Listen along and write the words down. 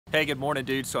Hey, good morning,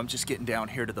 dude. So I'm just getting down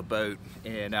here to the boat,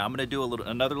 and I'm gonna do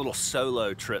another little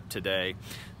solo trip today.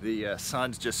 The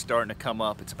sun's just starting to come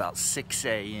up. It's about 6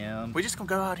 a.m. We're just gonna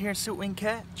go out here and see what we can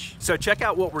catch. So check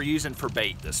out what we're using for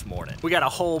bait this morning. We got a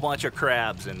whole bunch of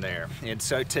crabs in there. And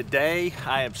so today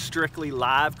I am strictly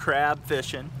live crab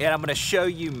fishing, and I'm gonna show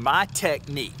you my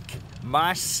technique,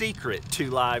 my secret to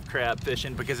live crab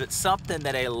fishing, because it's something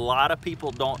that a lot of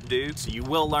people don't do. So you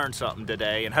will learn something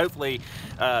today and hopefully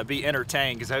be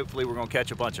entertained, because hopefully we're gonna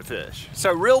catch a bunch of fish.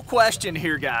 So real question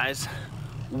here, guys.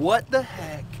 What the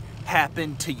heck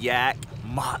happened to Yak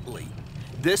Motley?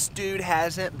 This dude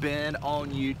hasn't been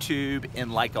on YouTube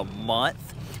in like a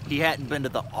month. He hadn't been to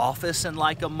the office in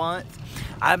like a month.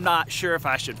 I'm not sure if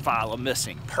I should file a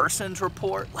missing persons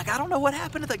report. Like, I don't know what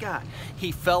happened to the guy.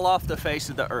 He fell off the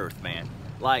face of the earth, man.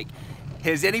 Like,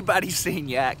 has anybody seen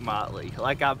Yak Motley?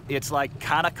 Like, it's like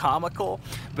kind of comical,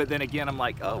 but then again, I'm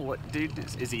like, oh, what, dude,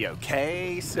 is he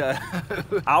okay? So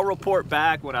I'll report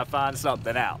back when I find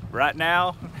something out. Right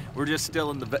now, we're just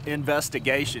still in the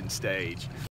investigation stage.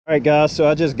 All right, guys, so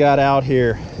I just got out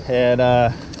here,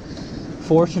 and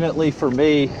fortunately for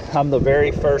me, I'm the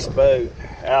very first boat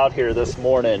out here this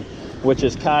morning, which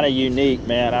is kind of unique,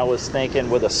 man. I was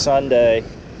thinking with a Sunday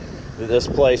that this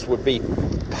place would be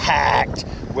packed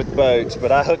with boats,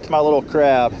 but I hooked my little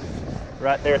crab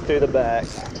right there through the back,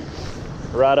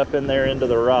 right up in there into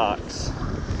the rocks,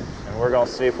 and we're gonna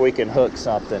see if we can hook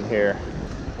something here.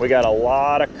 We got a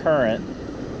lot of current,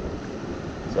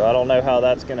 so I don't know how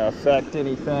that's gonna affect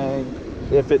anything,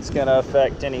 if it's gonna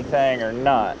affect anything or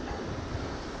not,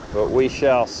 but we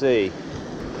shall see.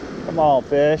 Come on,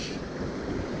 fish.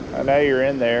 I know you're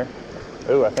in there.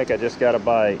 Ooh, I think I just got a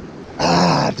bite.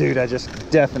 Ah, dude, I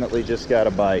definitely just got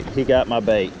a bite. He got my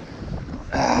bait.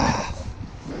 Ah,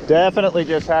 definitely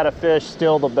just had a fish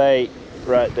steal the bait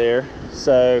right there.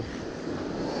 So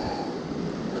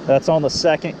that's on the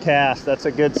second cast. That's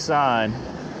a good sign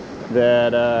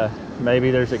that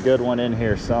maybe there's a good one in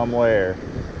here somewhere.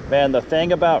 Man, the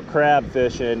thing about crab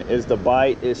fishing is the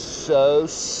bite is so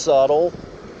subtle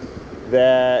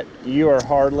that you are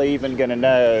hardly even gonna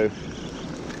know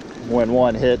when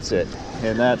one hits it.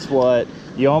 And that's what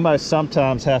you almost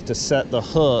sometimes have to set the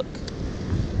hook,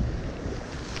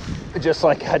 just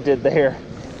like I did there,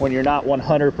 when you're not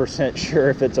 100% sure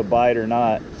if it's a bite or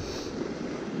not.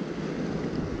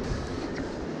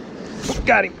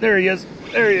 Got him, there he is,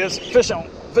 there he is, fish on,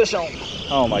 fish on.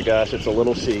 Oh my gosh, it's a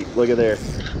little sheep, look at there.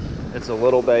 It's a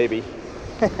little baby.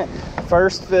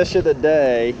 First fish of the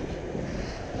day,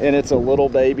 and it's a little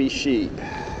baby sheep.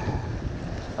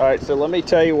 All right, so let me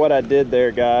tell you what I did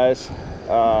there, guys.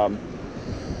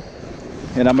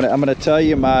 And I'm gonna tell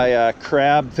you my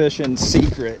crab fishing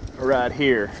secret right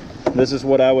here. This is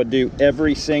what I would do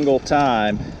every single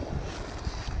time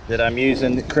that I'm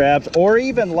using crabs or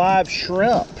even live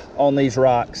shrimp on these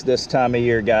rocks this time of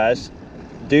year, guys.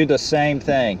 Do the same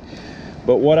thing.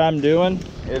 But what I'm doing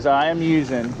is I am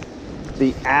using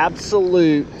the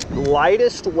absolute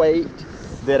lightest weight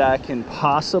that I can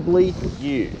possibly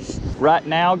use. Right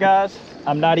now, guys,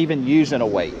 I'm not even using a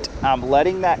weight. I'm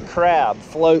letting that crab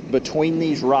float between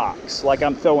these rocks. Like,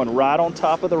 I'm throwing right on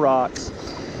top of the rocks,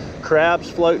 crabs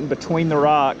floating between the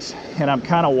rocks, and I'm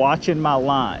kind of watching my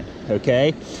line,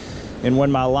 okay? And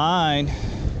when my line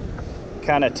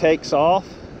kind of takes off,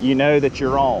 you know that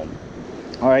you're on.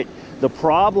 All right, the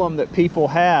problem that people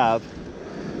have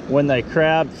when they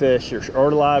crab fish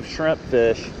or live shrimp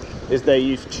fish is they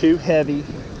use too heavy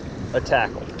a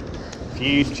tackle. If you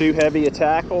use too heavy a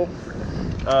tackle,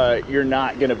 you're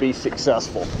not gonna be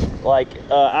successful. Like,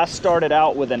 I started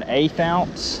out with an 1/8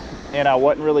 ounce and I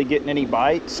wasn't really getting any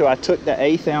bites, so I took the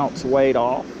 1/8 ounce weight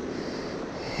off,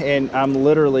 and I'm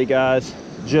literally, guys,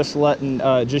 just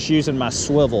using my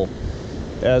swivel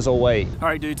as a weight. All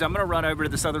right, dudes, I'm gonna run over to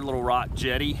this other little rock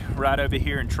jetty right over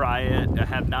here and try it. I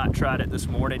have not tried it this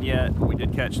morning yet, but we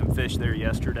did catch some fish there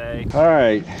yesterday. All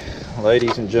right,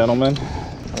 ladies and gentlemen,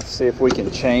 let's see if we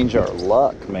can change our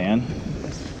luck, man.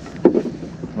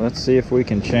 Let's see if we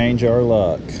can change our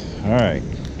luck. All right,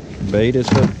 bait is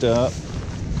hooked up.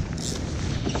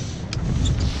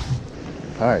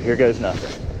 All right, here goes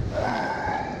nothing.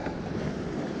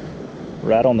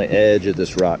 Right on the edge of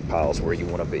this rock pile is where you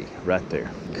want to be, right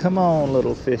there. Come on,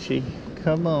 little fishy.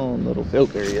 Come on, little fish. Oh,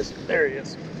 there he is. There he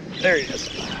is. There he is.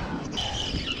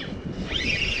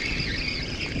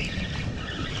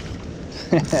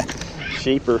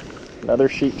 Sheeper. Another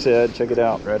sheep's head. Check it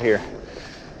out right here.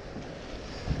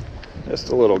 Just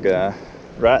a little guy.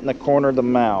 Right in the corner of the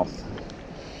mouth.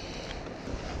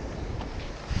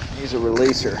 He's a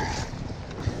releaser.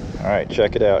 All right,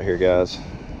 check it out here, guys.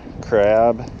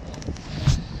 Crab.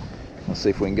 Let's see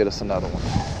if we can get us another one.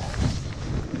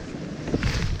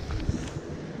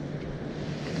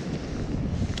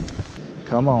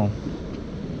 Come on.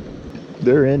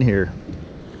 They're in here.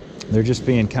 They're just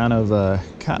being kind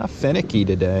of finicky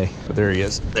today. But there he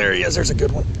is. There he is. There's a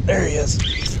good one. There he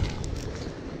is.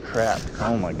 Crap.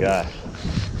 Oh my gosh.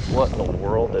 What in the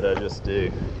world did I just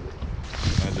do?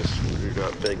 I just screwed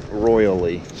up big,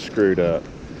 royally screwed up.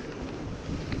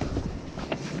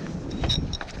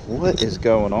 What is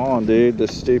going on, dude?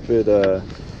 This stupid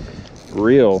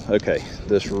reel. Okay,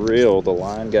 this reel, the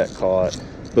line got caught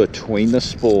between the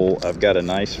spool. I've got a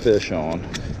nice fish on,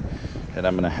 and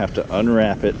I'm gonna have to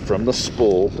unwrap it from the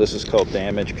spool. This is called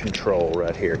damage control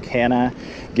right here. Can I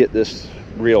get this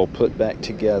reel put back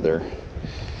together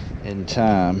in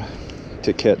time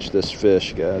to catch this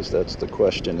fish, guys? That's the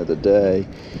question of the day.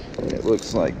 It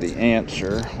looks like the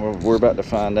answer, we're about to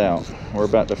find out. We're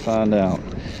about to find out.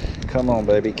 Come on,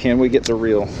 baby. Can we get the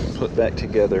reel put back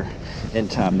together in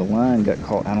time? The line got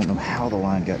caught. I don't know how the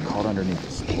line got caught underneath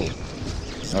the spool.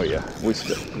 Oh yeah,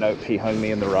 nope, he hung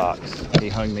me in the rocks. He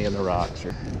hung me in the rocks.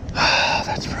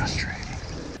 That's frustrating.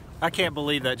 I can't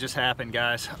believe that just happened,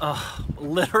 guys.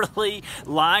 Literally,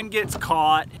 line gets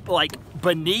caught like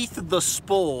beneath the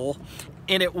spool,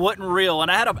 and it wouldn't reel.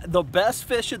 And I had the best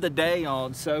fish of the day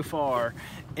on so far,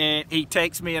 and he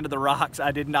takes me into the rocks.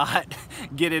 I did not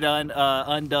get it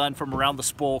undone from around the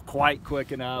spool quite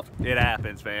quick enough. It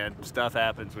happens, man. Stuff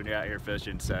happens when you're out here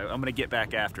fishing, so I'm gonna get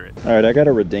back after it. All right, I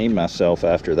gotta redeem myself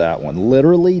after that one.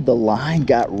 Literally, the line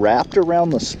got wrapped around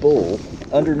the spool,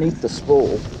 underneath the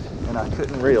spool, and I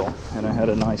couldn't reel, and I had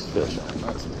a nice fish on.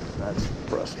 That's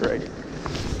frustrating.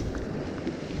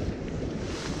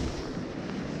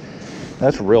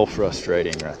 That's real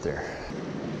frustrating right there.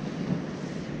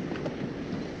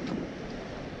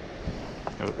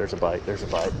 Oh, there's a bite, there's a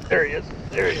bite. There he is,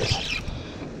 there he is.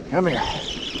 Come here.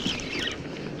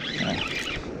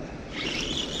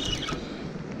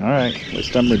 All right, at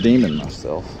least I'm redeeming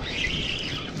myself.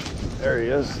 There he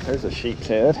is, there's a sheep's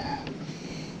head.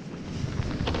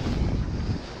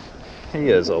 He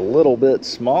is a little bit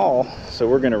small, so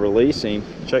we're gonna release him.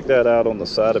 Check that out on the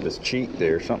side of his cheek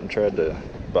there. Something tried to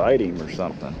bite him or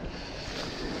something.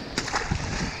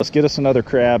 Let's get us another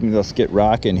crab and let's get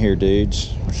rocking here,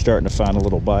 dudes. We're starting to find a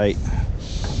little bite.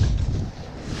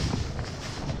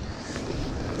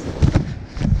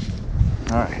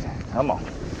 All right, come on.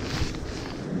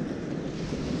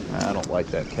 I don't like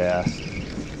that cast.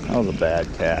 That was a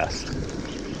bad cast.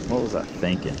 What was I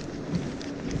thinking?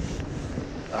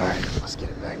 All right, let's get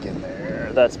it back in there.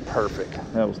 That's perfect.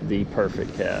 That was the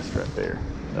perfect cast right there.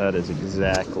 That is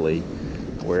exactly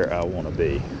where I want to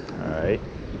be. All right.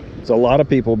 So a lot of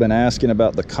people have been asking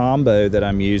about the combo that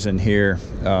I'm using here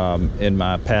in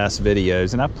my past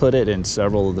videos, and I put it in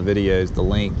several of the videos, the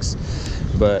links.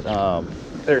 But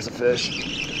there's a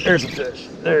fish. There's a fish.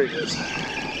 There he is.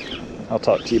 I'll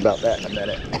talk to you about that in a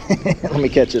minute. Let me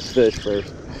catch this fish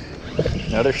first.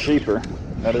 Another sheeper.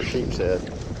 Another sheep's head.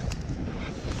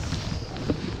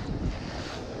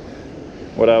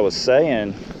 What I was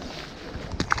saying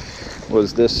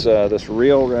was this this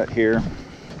reel right here.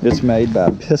 It's made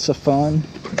by Piscifun,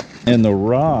 and the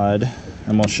rod,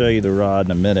 I'm gonna show you the rod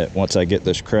in a minute once I get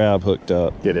this crab hooked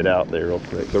up. Get it out there real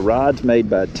quick. The rod's made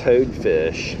by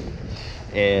Toadfish,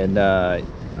 and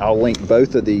I'll link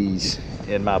both of these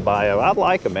in my bio. I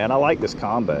like them, man. I like this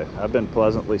combo. I've been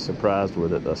pleasantly surprised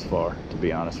with it thus far, to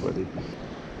be honest with you.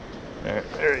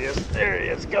 There he is. There he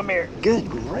is. Come here. Good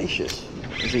gracious.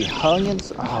 Is he hung in?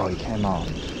 Oh, he came off.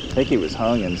 I think he was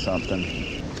hung in something.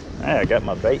 Hey, I got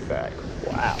my bait back.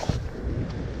 Wow.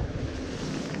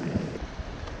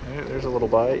 There's a little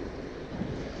bite.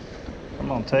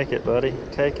 Come on, take it, buddy.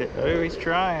 Take it. Oh, he's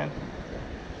trying.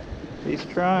 He's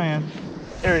trying.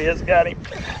 There he is. Got him.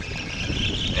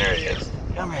 There he is.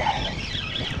 Come here.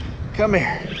 Come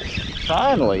here.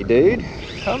 Finally, dude.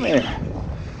 Come here.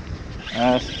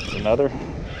 That's another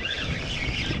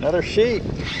sheep.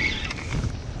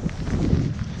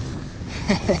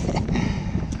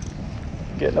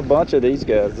 Getting a bunch of these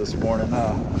guys this morning,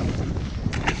 huh?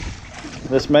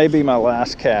 This may be my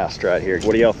last cast right here.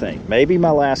 What do y'all think? Maybe my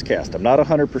last cast. I'm not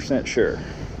 100% sure.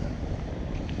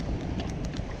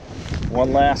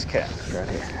 One last cast right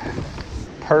here.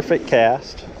 Perfect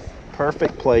cast.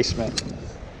 Perfect placement.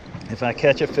 If I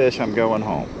catch a fish, I'm going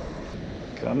home.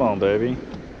 Come on, baby.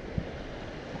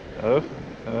 Oh,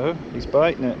 he's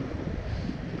biting it.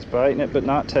 He's biting it, but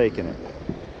not taking it.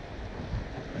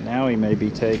 Now he may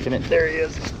be taking it. There he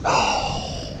is.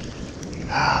 Oh,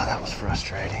 that was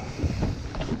frustrating.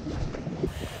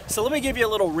 So let me give you a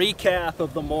little recap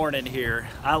of the morning here.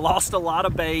 I lost a lot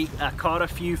of bait. I caught a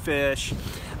few fish.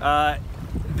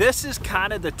 This is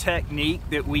kind of the technique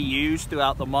that we use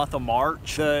throughout the month of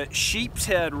March. The sheep's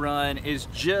head run is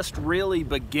just really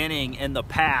beginning in the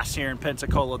pass here in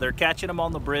Pensacola. They're catching them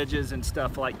on the bridges and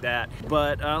stuff like that.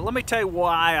 But let me tell you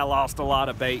why I lost a lot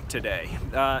of bait today.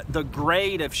 The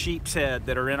grade of sheep's head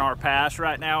that are in our pass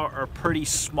right now are pretty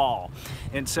small.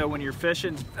 And so when you're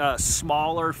fishing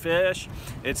smaller fish,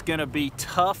 it's gonna be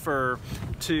tougher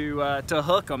to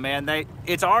hook them, man.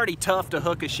 It's already tough to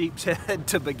hook a sheep's head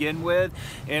to begin with,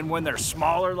 and when they're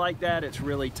smaller like that, it's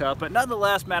really tough. But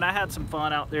nonetheless, man, I had some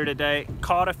fun out there today,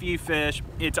 caught a few fish.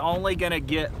 It's only gonna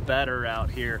get better out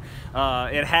here.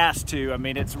 It has to. I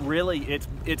mean, it's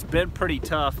been pretty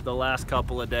tough the last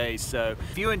couple of days. So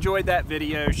if you enjoyed that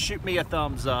video, shoot me a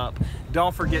thumbs up.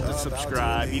 Don't forget to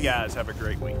subscribe. You guys have a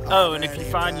great week. Oh, and if you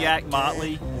find Yak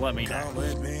Motley, let me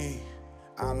know.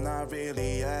 I'm not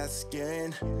really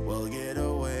asking. We'll get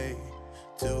away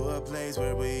to a place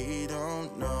where we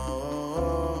don't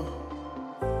know.